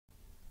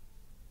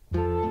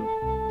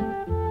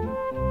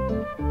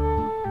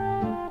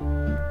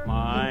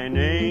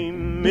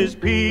name is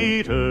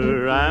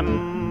Peter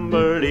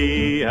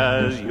Amberley,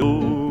 as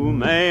you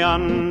may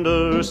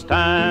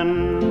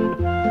understand.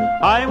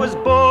 I was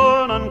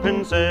born on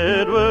Prince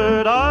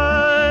Edward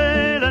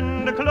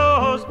Island,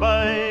 close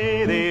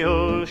by the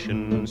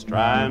ocean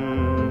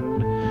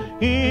strand.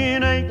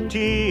 In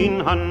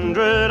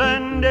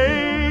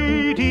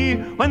 1880,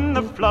 when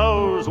the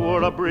flowers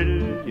wore a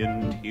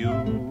brilliant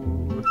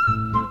hue,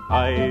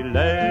 I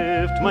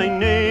left my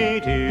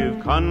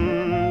native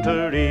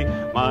country,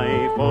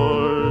 my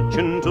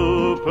fortune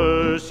to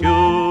pursue.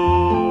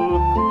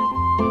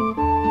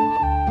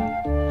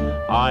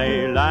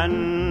 I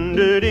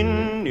landed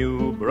in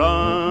New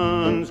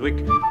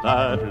Brunswick,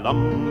 that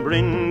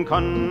lumbering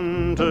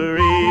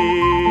country.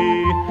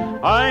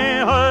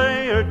 I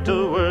hired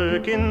to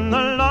work in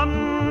the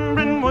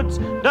lumbering woods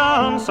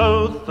down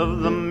south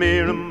of the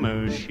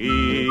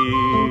Miramichi.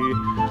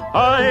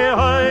 I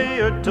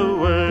hired to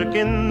work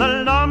in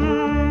the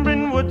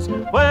lumbering woods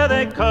where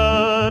they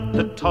cut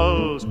the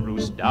tall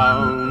spruce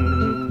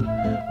down.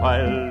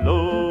 While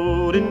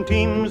loading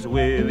teams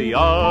with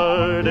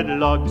yarded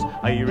logs,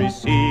 I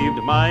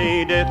received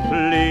my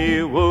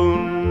deathly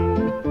wound.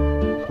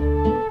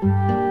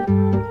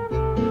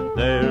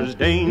 There's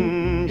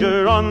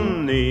danger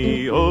on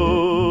the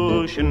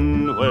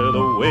ocean where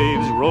the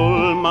waves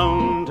roll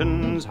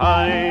mountains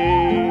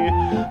high.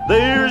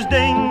 There's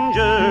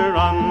danger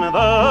on the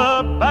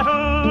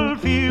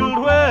battlefield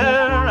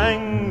where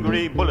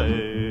angry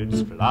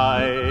bullets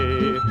fly.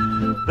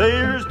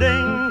 There's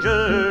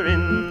danger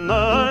in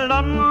the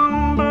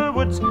lumber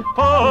woods,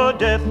 for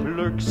death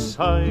lurks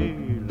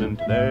silent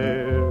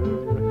there.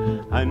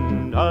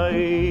 And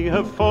I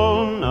have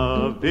fallen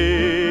a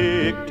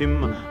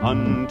victim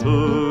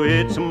unto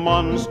its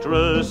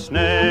monstrous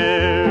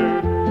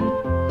snare.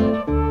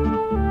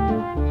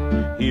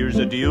 Here's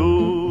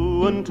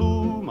adieu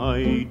unto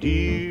my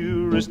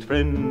dearest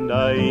friend,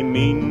 I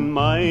mean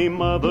my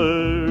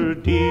mother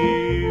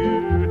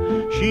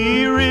dear.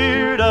 She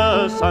reared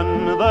a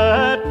son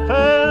that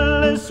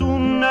fell as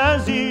soon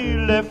as he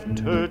left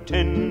her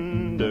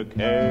tender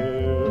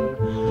care.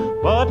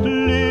 But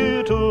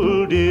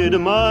little did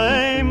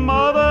my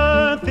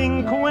mother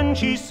think when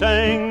she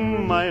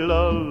sang my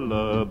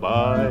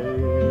lullaby,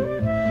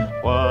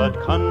 what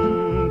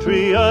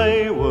country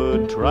I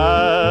would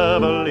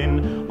travel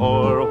in,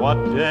 or what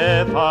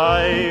death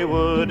I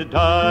would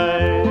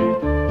die.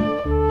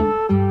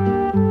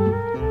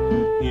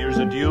 Here's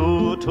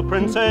adieu to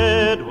Prince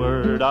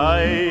Edward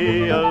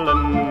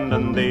Island,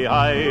 and the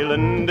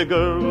island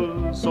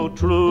girl so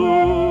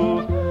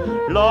true.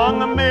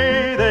 Long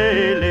may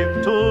they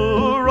live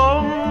to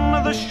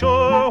roam the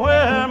shore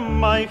where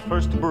my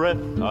first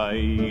breath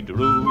I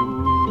drew.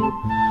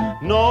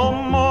 No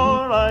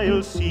more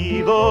I'll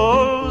see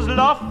those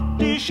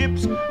lofty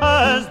ships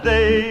as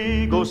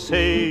they go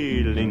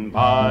sailing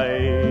by,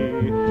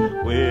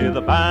 with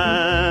the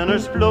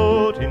banners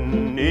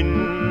floating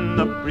in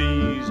the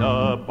breeze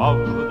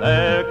above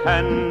their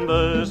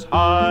canvas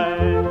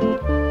high.